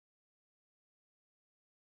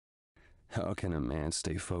How can a man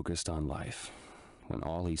stay focused on life when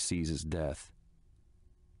all he sees is death?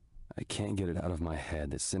 I can't get it out of my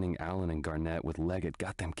head that sending Allen and Garnett with Leggett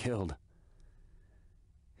got them killed.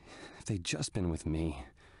 If they'd just been with me...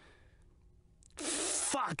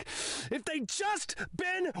 Fuck! If they'd just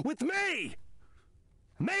been with me!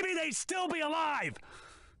 Maybe they'd still be alive!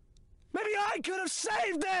 Maybe I could have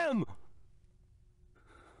saved them!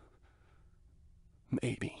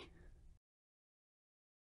 Maybe.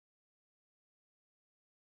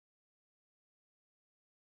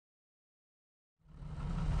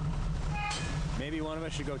 Maybe one of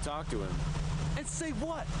us should go talk to him. And say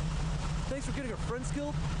what? Thanks for getting our friends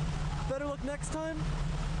killed? Better luck next time?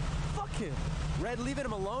 Fuck him. Red, leaving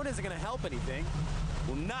him alone isn't gonna help anything.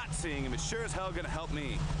 Well, not seeing him is sure as hell gonna help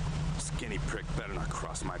me. Skinny prick better not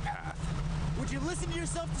cross my path. Would you listen to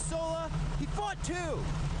yourself, DeSola? He fought too.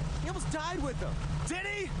 He almost died with them. Did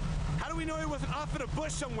he? How do we know he wasn't off in a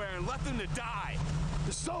bush somewhere and left him to die?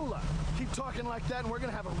 DeSola, keep talking like that and we're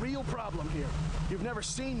gonna have a real problem here. You've never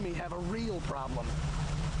seen me have a real problem.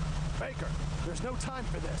 Baker, there's no time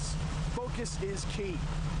for this. Focus is key.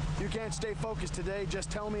 If you can't stay focused today, just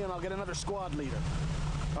tell me and I'll get another squad leader.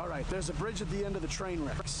 All right, there's a bridge at the end of the train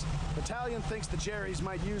wrecks. Battalion thinks the Jerrys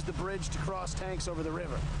might use the bridge to cross tanks over the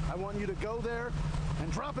river. I want you to go there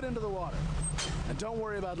and drop it into the water. And don't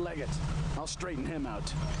worry about Leggett. I'll straighten him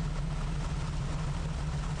out.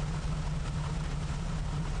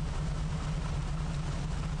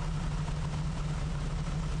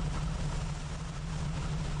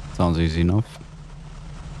 Sounds easy enough.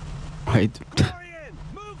 Right.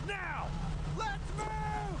 Move now! Let's move!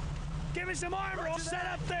 Give me some armor, I'll set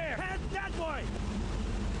up there! Head that way!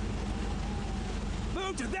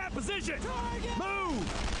 Move to that position! Target. Move!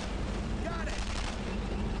 Got it!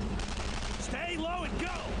 Stay low and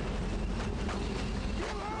go! You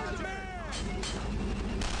heard me!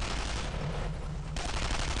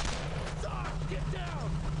 Get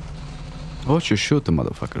down! Why don't you shoot the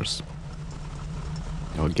motherfuckers?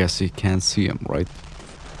 I guess he can't see him, right?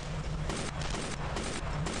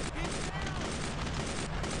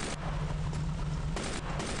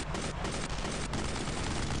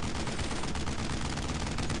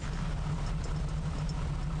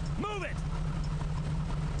 Move it!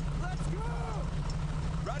 Let's go!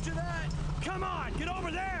 Roger that! Come on, get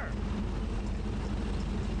over there!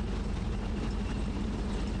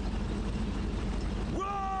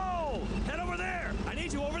 Roll! Head over there! I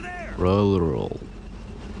need you over there! Roll, roll.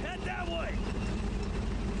 Head that way!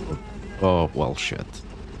 Oh, well, shit.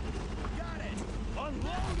 Got it!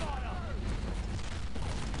 Unload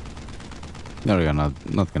on them!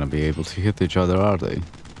 They're not gonna be able to hit each other, are they?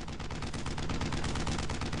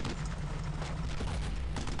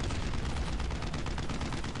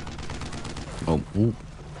 Oh, ooh.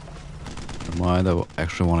 Never mind, I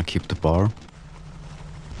actually want to keep the bar.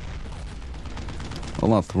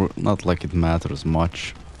 Well, not like it matters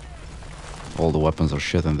much. All the weapons are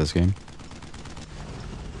shit in this game.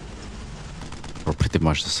 Or pretty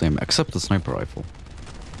much the same, except the sniper rifle.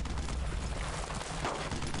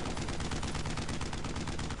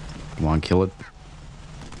 Come on, kill it.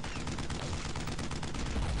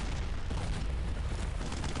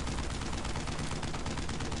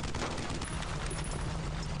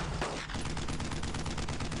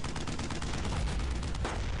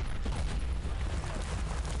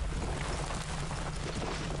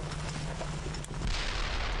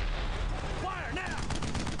 Fire now!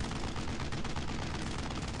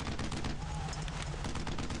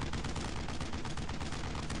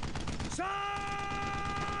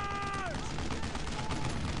 Charge!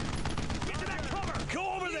 Get to that cover! Go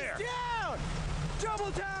over there! Down!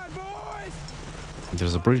 Double down, boys!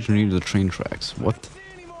 There's a bridge near the train tracks. What? See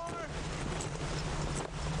anymore?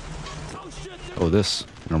 Oh shit! Oh, this.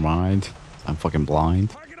 Never mind. I'm fucking blind.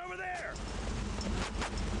 Target over there!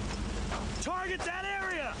 Target that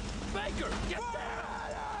area! Baker, get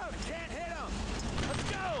down! Can't hit him! Let's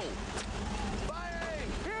go!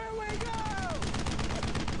 Firing! Here we go!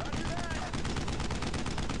 Roger that!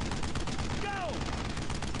 Go!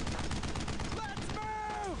 Let's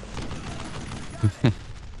move!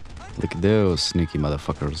 Look at those sneaky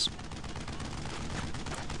motherfuckers.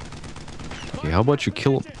 Okay, how about you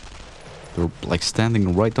kill them? They're like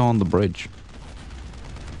standing right on the bridge.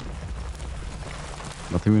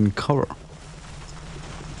 Not even in cover.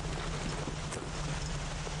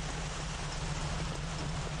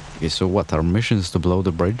 Okay, so what? Our mission is to blow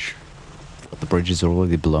the bridge? But the bridge is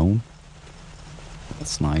already blown?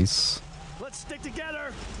 That's nice. Let's stick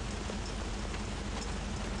together!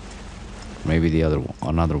 Maybe the other one,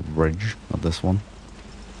 another bridge, not this one.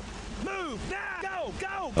 Move now! Go!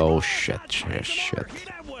 Go! Oh Come shit, on, shit, some shit. armor.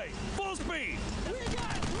 That way. Full speed!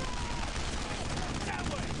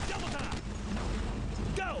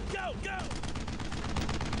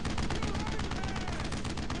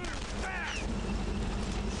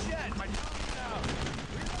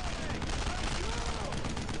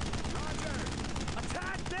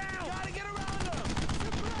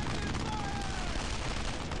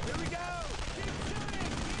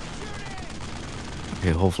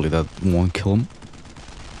 Okay, hopefully that won't kill him.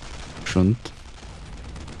 Shouldn't.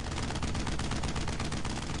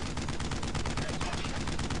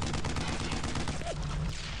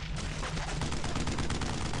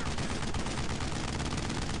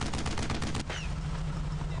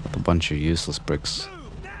 What a bunch of useless bricks.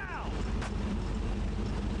 Move now!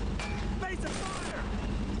 Face of fire!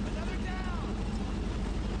 Another down!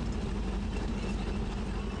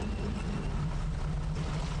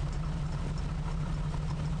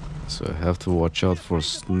 So I have to watch out for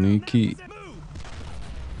sneaky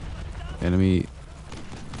enemy.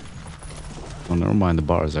 Oh, never mind, the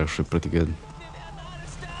bar is actually pretty good.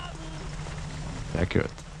 Accurate.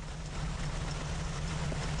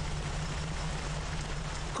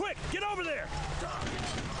 Quick, get over there!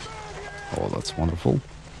 Oh, that's wonderful.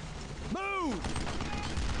 Move!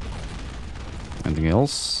 Anything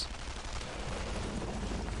else?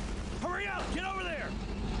 Hurry up! Get over there!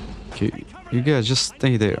 Okay, you guys just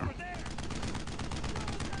stay there.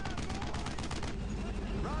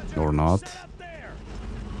 Or not. Set up there!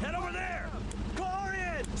 Head over there!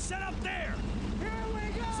 Glorian! Set up there! Here we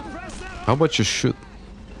go! Suppress that! How about you shoot?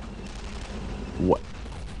 What?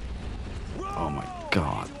 Roll! Oh my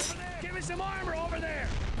god. Give me some armor over there!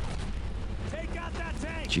 Take out that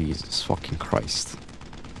tank! Jesus fucking Christ.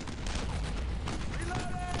 Reloading!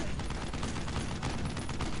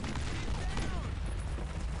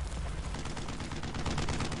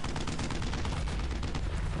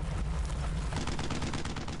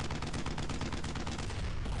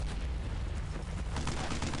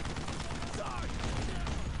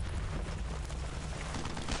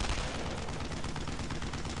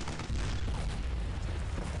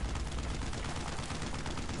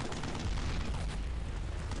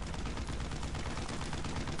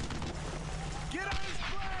 Get on his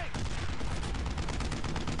flank!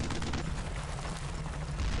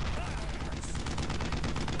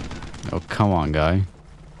 Oh, come on, guy.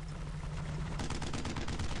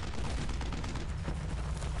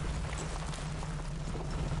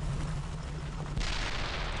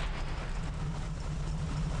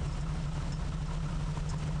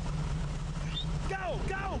 Go!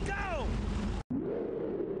 Go! Go!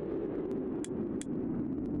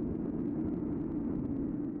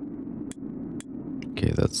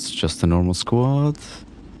 Okay, that's just a normal squad.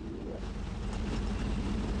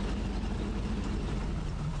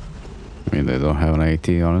 I mean, they don't have an AT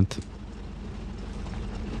on it.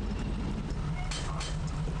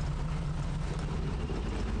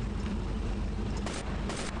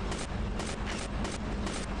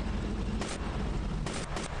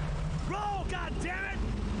 Roll, goddammit!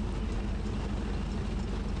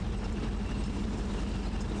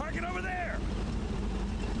 Park it over there!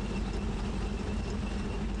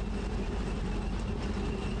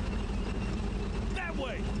 That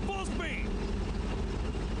way! Full speed!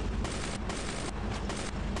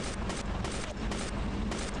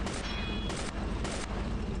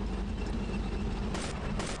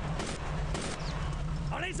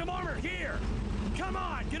 I need some armor here! Come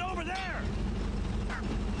on, get over there!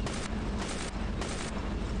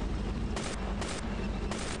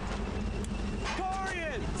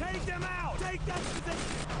 Dorian, take them out! Take that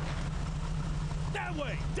position! That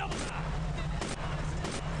way! Double time!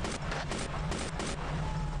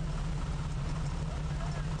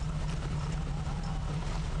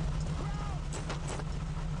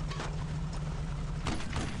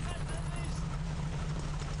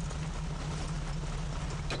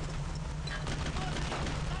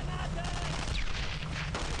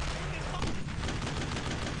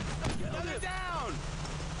 Another down!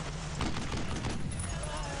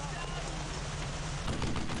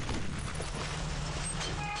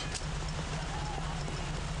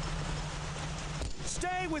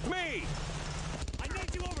 Stay with me! I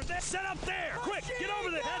need you over there! Set up there! Quick, get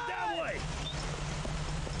over there! Head that way!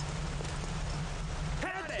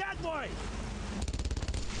 Head that way!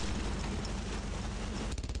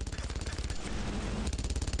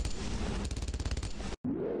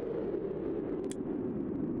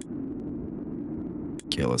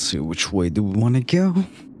 Okay, let's see, which way do we want to go?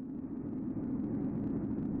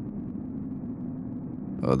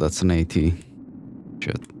 Oh, that's an AT.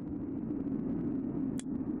 Shit.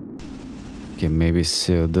 Okay, maybe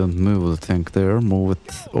so don't move the tank there, move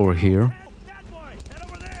it over here. That way! Head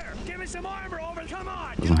over there! Give me some armor over! Come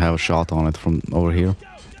on! Doesn't have a shot on it from over here. Go,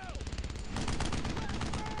 go!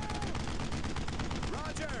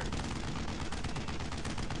 Roger!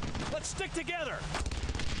 Let's stick together!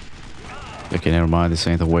 Okay, never mind, this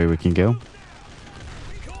ain't the way we can go.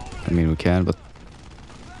 I mean, we can, but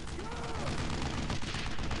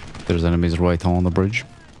there's enemies right on the bridge.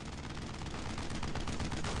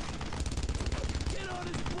 Get on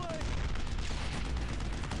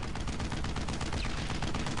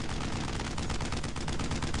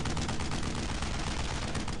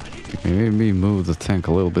Maybe move the tank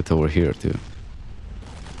a little bit over here too.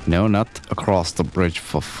 No, not across the bridge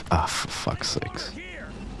for fuck's sakes. Here.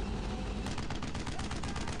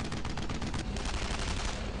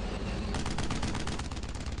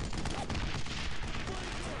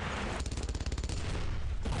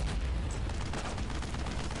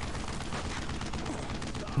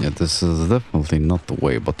 Yeah, this is definitely not the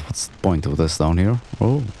way, but what's the point of this down here?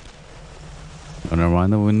 Oh. Oh, never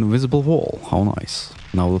mind, an invisible wall. How nice.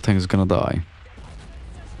 Now the thing is gonna die.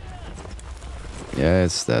 Yeah,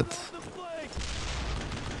 it's dead.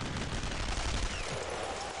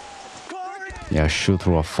 Yeah, shoot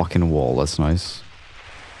through a fucking wall. That's nice.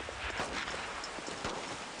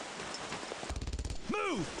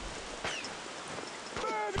 Move.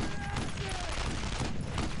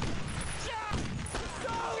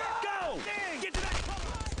 Go. Get to that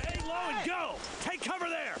cover. Stay low and go. Take cover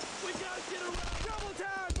there. We gotta get around double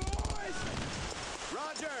time, boys.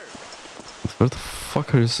 Roger. Where the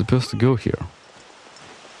fuck are you supposed to go here?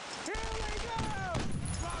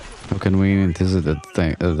 How convenient is it that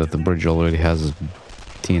the bridge already has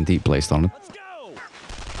TNT placed on it? Let's go.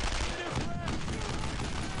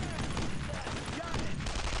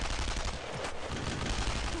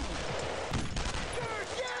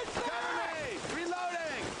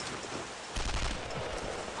 Reloading.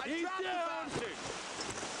 He's down.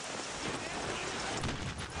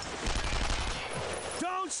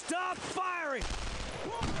 Don't stop firing.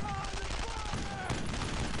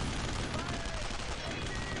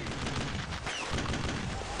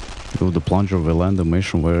 Oh, the plunger will end the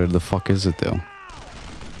mission. Where the fuck is it though?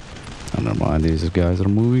 Oh, never mind, these guys are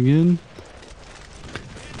moving in.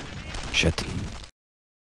 Shit.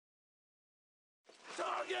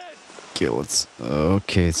 Okay, let's...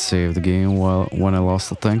 Okay, it saved the game when I lost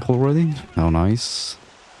the tank already. How nice.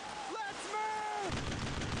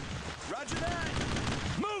 Roger that.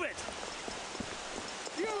 Move it.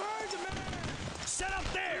 You heard the man. Set up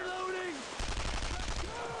there. Reloading. Let's go.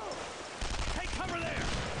 Take cover there.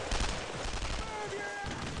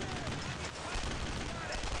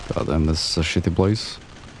 God damn, this is a shitty place.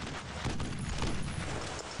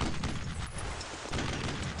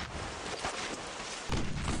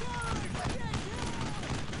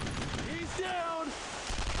 He's down.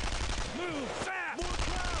 Move fast. More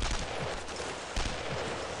crowd.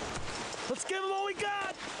 Let's give him all we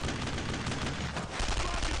got.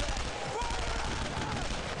 Roger that.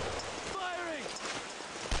 Firing.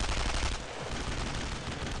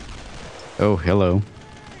 Oh, hello.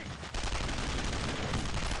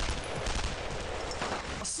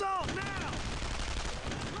 Assault now.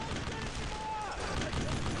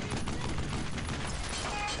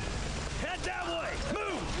 Head that way.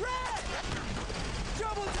 Move. Red.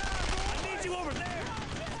 Double down, boys. I need you over there.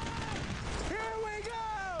 Here we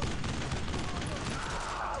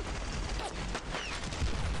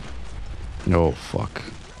go. Oh, fuck.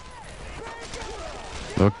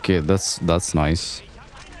 Okay, that's nice.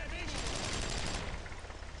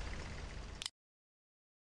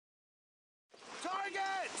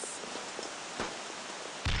 Targets.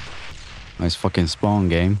 Nice fucking spawn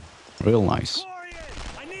game. Real nice.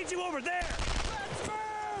 Glorian, I need you over there. Let's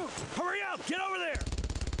move. Hurry up. Get over there.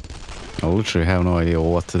 I literally have no idea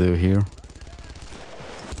what to do here.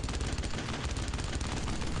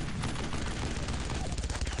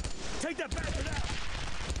 Take that bastard out.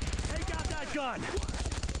 Take out that gun.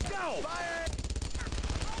 Go. Fire.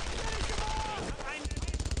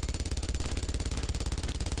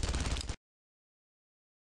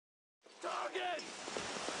 Target.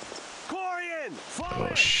 Corian, fall Oh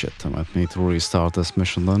in. shit, I might need to restart this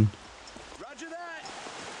mission then. Roger that.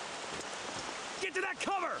 Get to that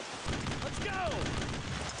cover. Let's go.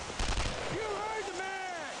 You heard the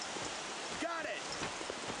man. Got it.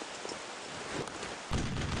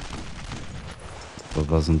 That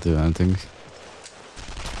doesn't do anything.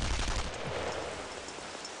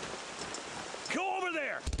 Go over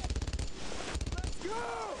there. Let's go.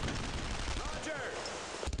 Roger.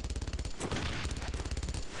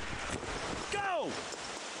 Go.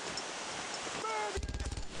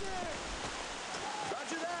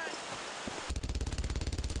 Roger that.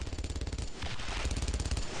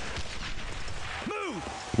 Move.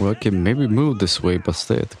 Well, okay, maybe move this way, but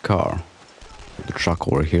stay at the car. The truck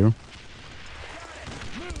over here.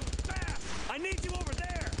 Move fast. I need you over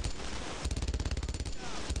there.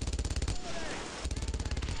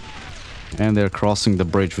 And they're crossing the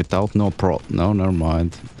bridge without no No, never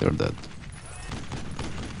mind. They're dead.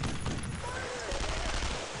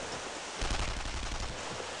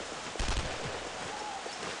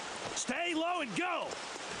 Stay low and go.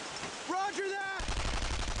 Roger that.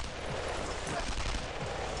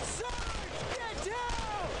 Sarge, get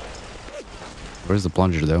down. Where's the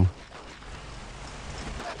plunger though?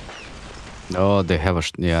 Oh, they have a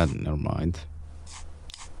yeah, never mind.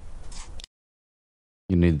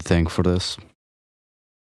 You need the tank for this.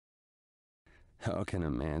 How can a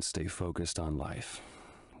man stay focused on life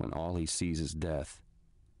when all he sees is death?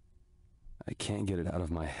 I can't get it out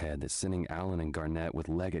of my head that sending Allen and Garnett with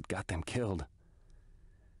Leggett got them killed.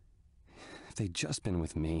 If they'd just been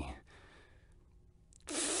with me.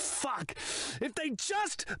 Fuck! If they'd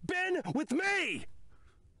just been with me!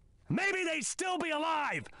 Maybe they'd still be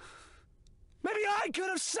alive! Maybe I could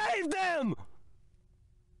have saved them!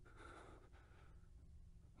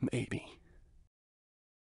 Maybe.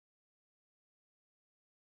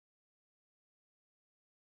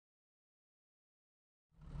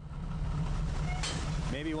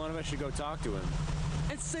 Maybe one of us should go talk to him.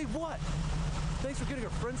 And say what? Thanks for getting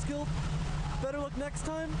our friends killed? Better luck next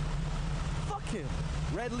time? Fuck him.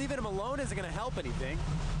 Red, leaving him alone isn't gonna help anything.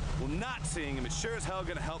 Well, not seeing him is sure as hell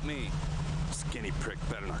gonna help me. Skinny prick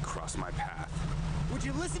better not cross my path. Would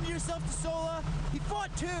you listen to yourself, DeSola? He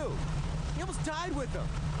fought too. He almost died with them.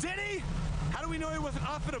 Did he? How do we know he wasn't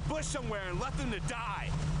off in a bush somewhere and left him to die?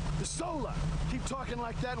 DeSola, keep talking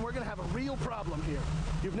like that and we're gonna have a real problem here.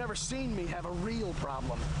 You've never seen me have a real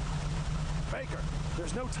problem. Baker,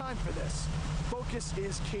 there's no time for this. Focus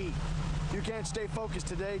is key. You can't stay focused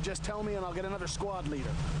today, just tell me and I'll get another squad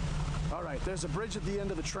leader. All right, there's a bridge at the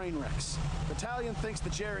end of the train wrecks. Battalion thinks the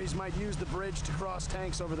Jerrys might use the bridge to cross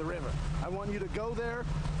tanks over the river. I want you to go there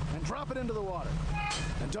and drop it into the water.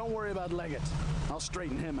 And don't worry about Leggett. I'll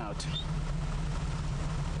straighten him out.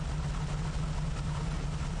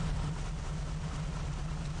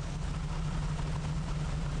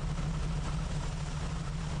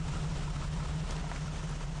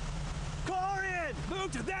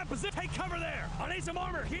 Move to that position. Take cover there. I need some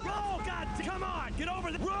armor. Roll, God, come on. Get over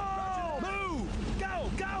there. Roll. Move. Go,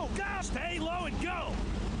 go, go. Stay low and go.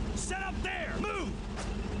 Set up there. Move.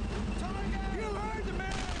 You heard the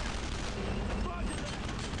man.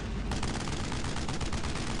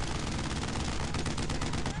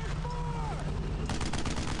 There's more.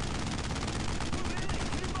 Move in.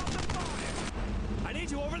 Keep up the fire. I need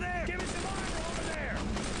you over there. Give me some armor over there.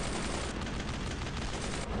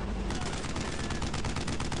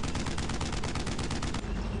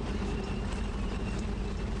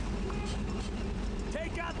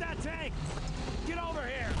 That tank! Get over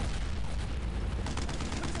here!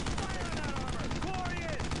 Put some fire on that armor!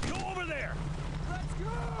 Glorian! Go over there! Let's go!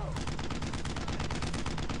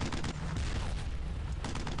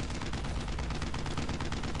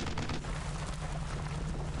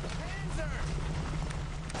 Panzer!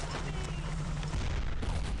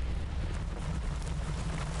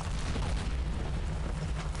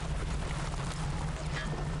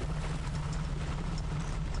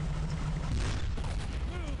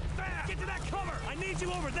 Get to that cover! I need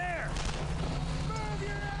you over there! Move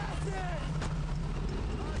your asses!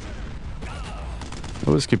 I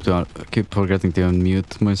always keep forgetting to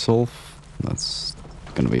unmute myself. That's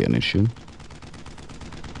gonna be an issue.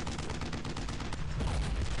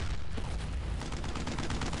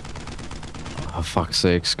 Oh, fuck's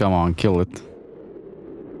sakes, come on, kill it.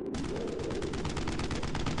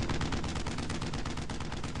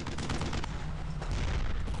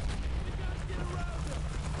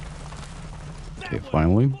 Okay,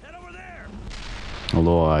 finally.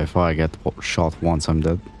 Although if I get shot once, I'm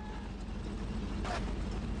dead.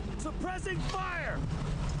 Suppressing fire!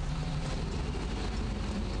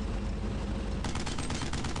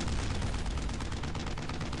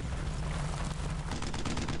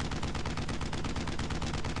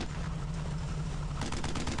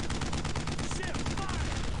 Shit, fire!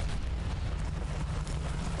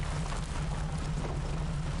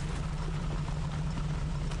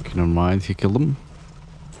 Okay, never mind, he killed him.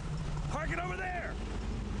 Target over there!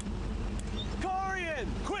 Corian!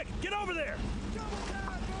 Quick, get over there! Double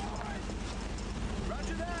tap, boys!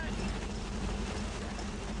 Roger that!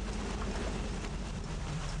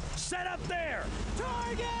 Set up there!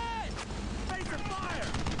 Target! Face of fire!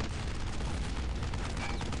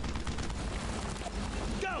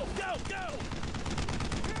 Go, go, go!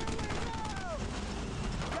 Here we go!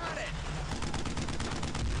 Got it!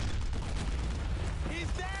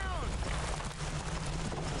 He's down!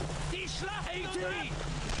 Die Schlacht!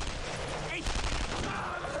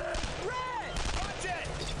 Red! Watch it!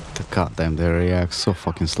 Goddamn, they react so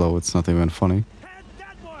fucking slow, it's not even funny. Head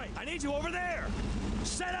that way! I need you over there!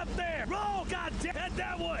 Set up there! Roll, goddamn! Head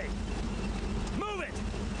that way! Move it!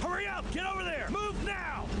 Hurry up! Get over there! Move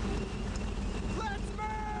now! Let's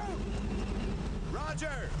move!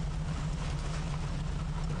 Roger!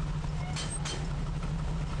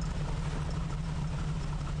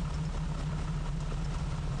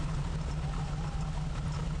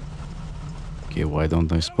 Okay, why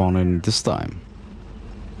don't I spawn in this time?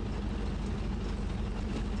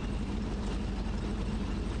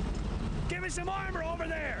 Give me some armor over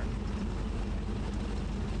there.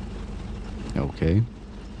 Okay.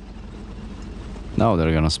 Now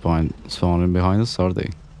they're gonna spawn in behind us, are they?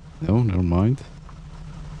 No, never mind.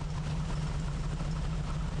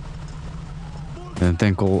 And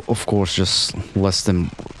then of course, just let them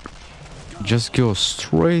just go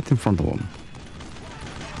straight in front of them.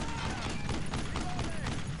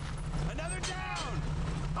 Another down.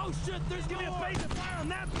 Oh shit, there's gonna be a base of fire on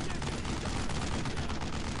that position.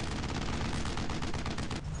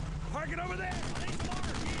 Target over there. I need some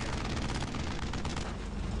armor here.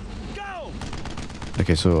 Go.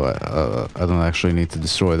 Okay, so I don't actually need to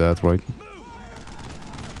destroy that, right?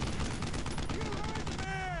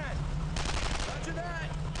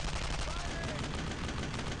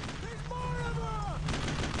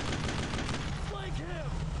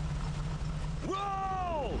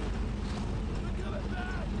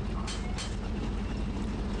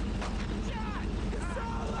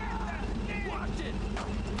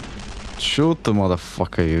 Shoot the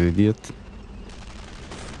motherfucker, you idiot.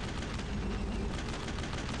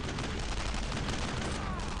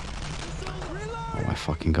 Oh my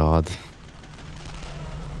fucking god.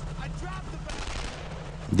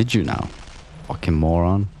 Did you now? Fucking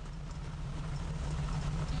moron.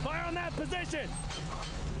 Fire on that position.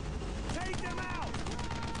 Take them out.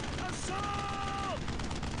 Assault.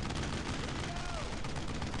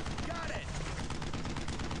 Got it.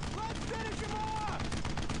 Let's finish him off.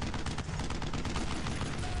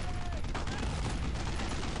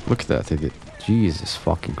 Look at that idiot. Jesus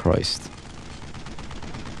fucking Christ.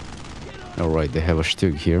 Alright, they have a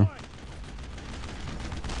Stug here.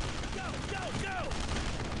 Go, go, go.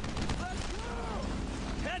 Let's go.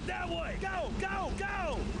 Head that way. Go, go,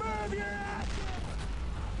 go. Move your ass.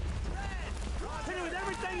 Hit it with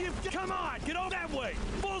everything you've got. Come on, get over that way.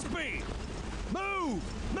 Full speed. Move,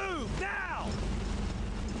 move now.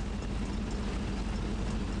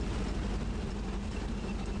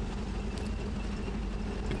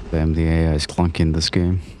 Damn, the AI is clunky in this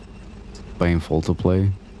game. Painful to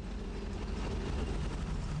play.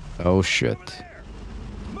 Oh shit.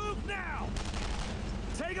 Move now.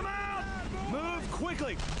 Take him out. Move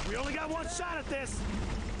quickly. We only got one shot at this.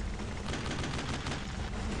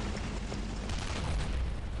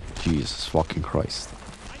 Jesus fucking Christ.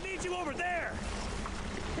 I need you over there.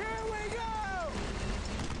 Here we go.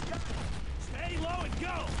 Stay low and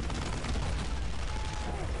go.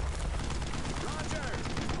 Roger.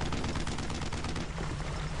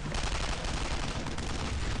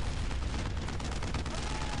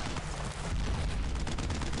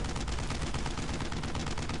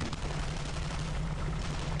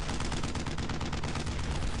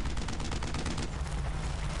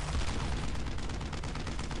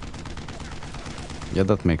 Yeah,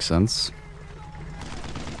 that makes sense.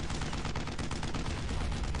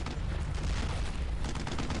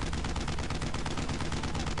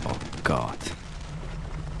 Oh god.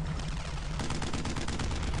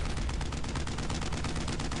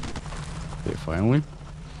 Okay, finally.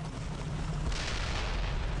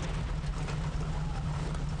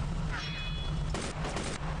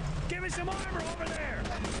 Give me some armor over there.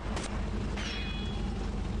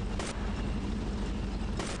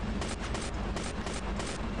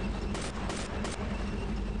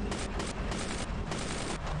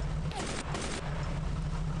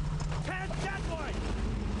 Head that way.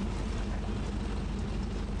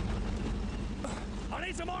 I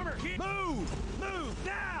need some armor here. Move, move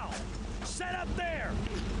now. Set up there.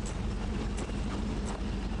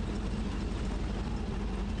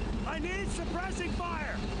 I need suppressing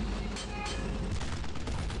fire.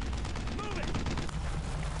 Move it.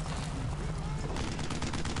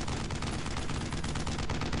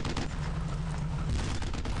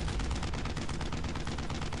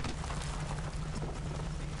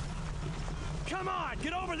 Come on,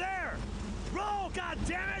 get over there. Roll, God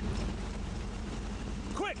damn it.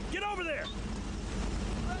 Quick, get over there.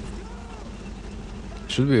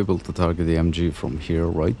 Should be able to target the MG from here,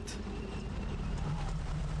 right?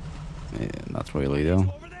 Yeah, not really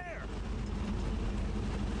though. Over there.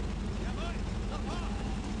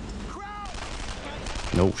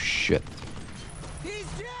 No shit. He's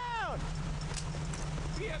down!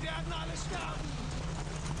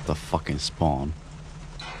 The fucking spawn.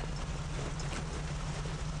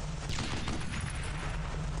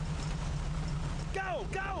 Go,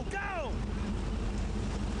 go, go.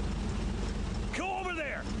 Go over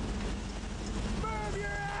there. Move your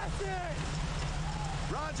asses.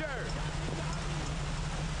 Roger.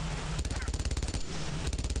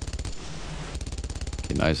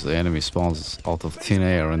 Nice, the enemy spawns out of thin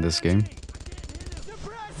air in this game.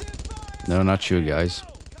 No, not you guys.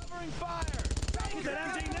 Covering fire. Get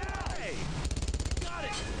that MG now! Hey! Got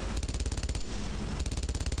it!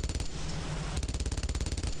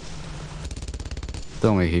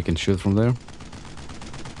 Tell me he can shoot from there.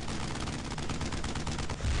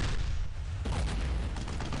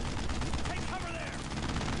 Take cover there!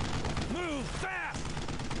 Move fast!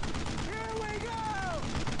 Here we go!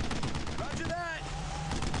 Roger that!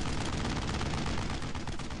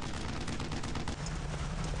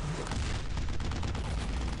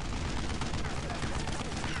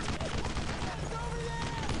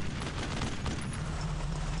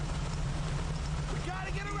 We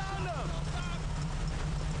gotta get around them.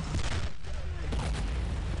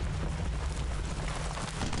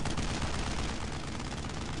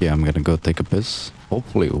 Yeah, I'm gonna go take a piss.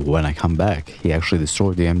 Hopefully, when I come back, he actually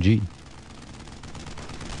destroyed the MG.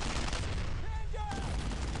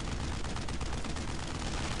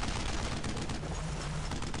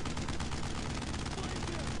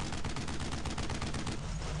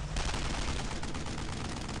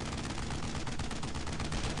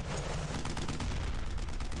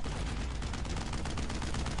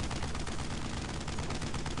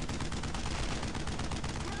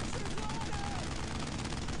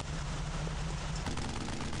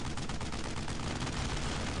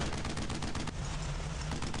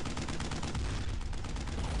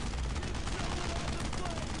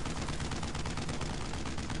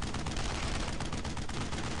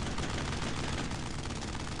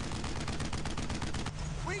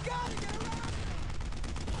 We gotta get around!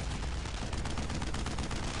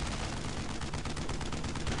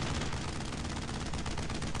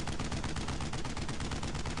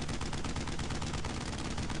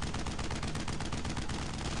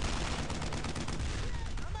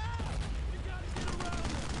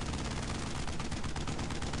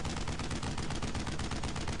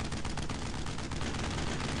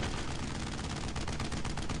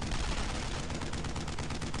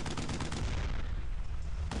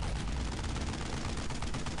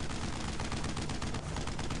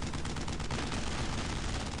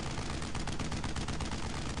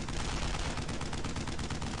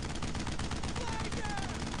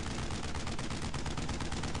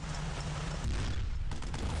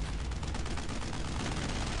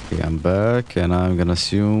 Okay, I'm back, and I'm gonna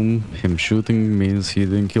assume him shooting means he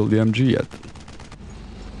didn't kill the MG yet.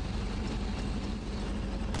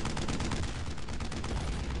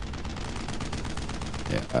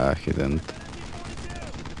 Yeah, he didn't.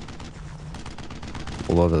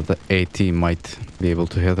 Although the AT might be able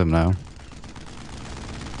to hit him now.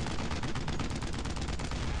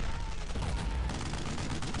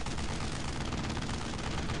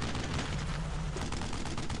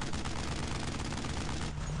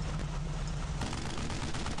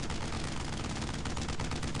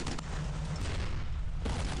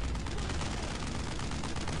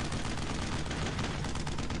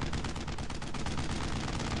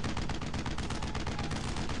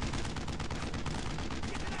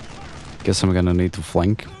 Guess I'm gonna need to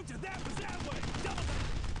flank. Move to that way! Double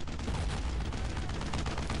back!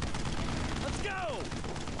 Let's go!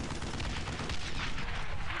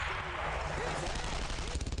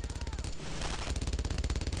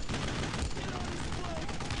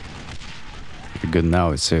 Good,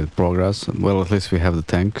 now it's saved progress. Well, at least we have the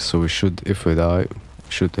tank, so we should, if we die,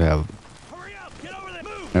 should have Hurry up! Get over there!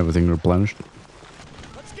 Move! everything replenished.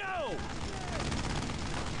 Let's go!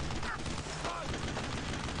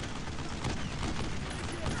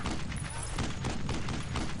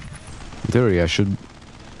 In theory, I should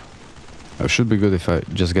be good if I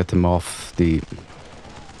just get him off the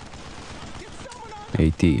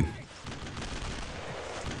AT.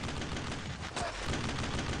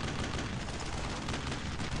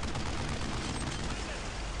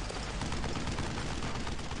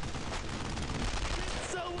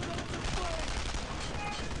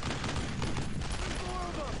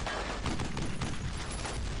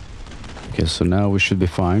 Okay, so now we should be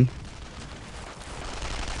fine.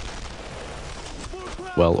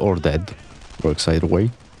 Well, or dead. Works either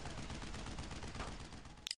way.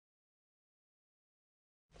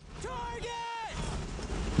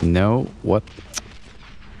 No, what?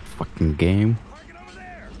 Fucking game. Park it over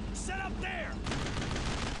there! Set up there!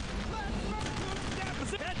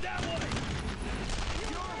 Head that way!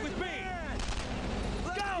 You're with me!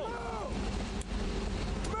 Go!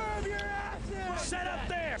 Move your asses! Set up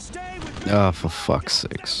there! Stay with me! Ah, for fuck's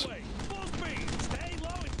sakes. That way. Full speed! Stay low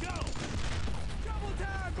and go! Double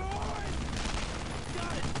time, boys!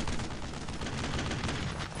 Got it!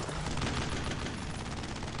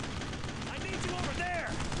 I need you over there!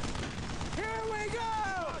 Here we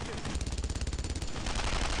go!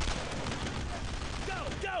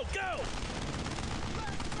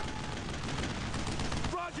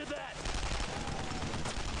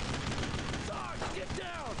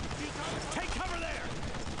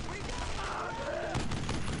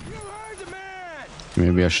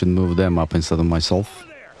 Maybe I should move them up instead of myself. Over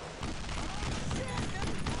there.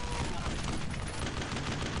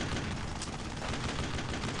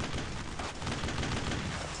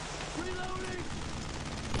 Reloading!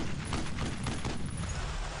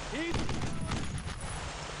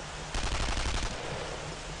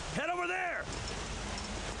 Head over there.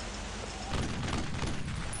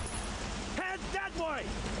 Head that way.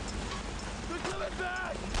 They're coming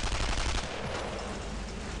back!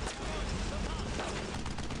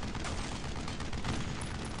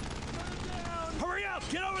 Hurry up.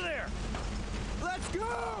 Get over there. Let's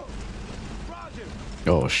go! Roger!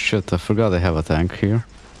 Oh shit, I forgot I have a tank here.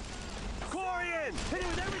 Corian, hit it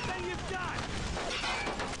with everything you've got.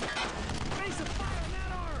 Face of fire on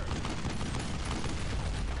that arm.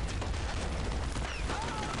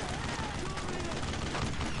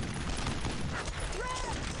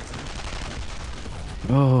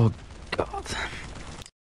 Oh god.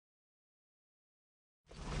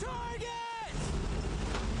 Target!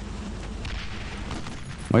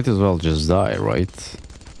 Might as well just die, right?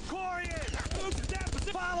 Corian, move to that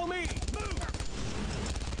position. Follow me. Move.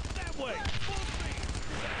 That way.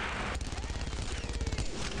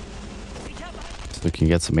 So we can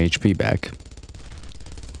get some HP back.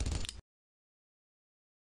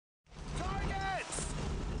 Targets.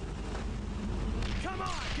 Come on,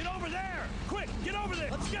 get over there. Quick, get over there.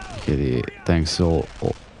 Let's go. Okay, the tank's still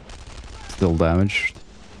damaged.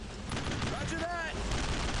 Roger that!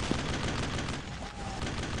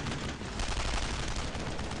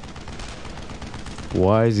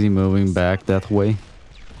 Why is he moving back that way?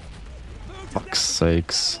 Move to Fuck's that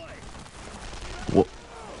sakes. way. Wha-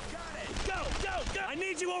 Got it. Go, go, go. I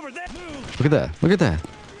need you over there. Move. Look at that, look at that.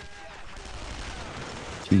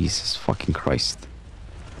 Jesus fucking Christ.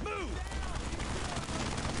 Move.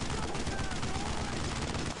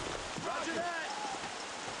 Roger that!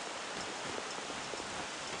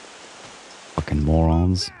 Fucking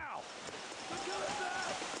morons. Now.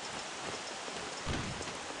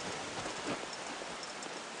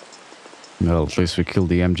 Well, at least we killed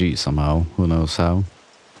the MG somehow. Who knows how.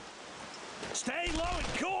 Stay low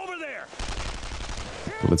and go over there.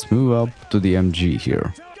 Let's move up to the MG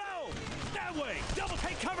here. Go. That way. Double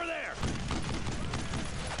take cover there.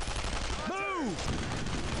 Move.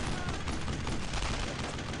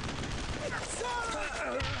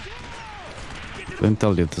 Didn't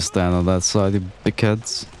tell you to stand on that side, you big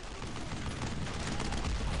heads.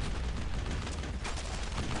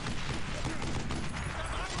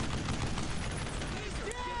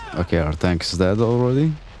 Okay, our tank is dead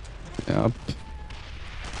already. Yep.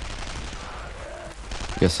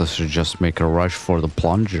 Guess I should just make a rush for the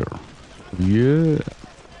plunger. Yeah.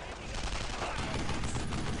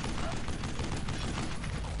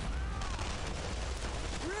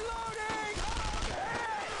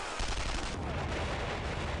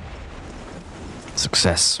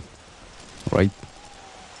 Success. Right?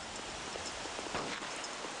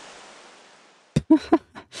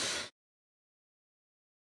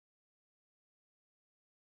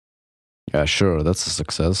 Yeah, sure, that's a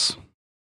success.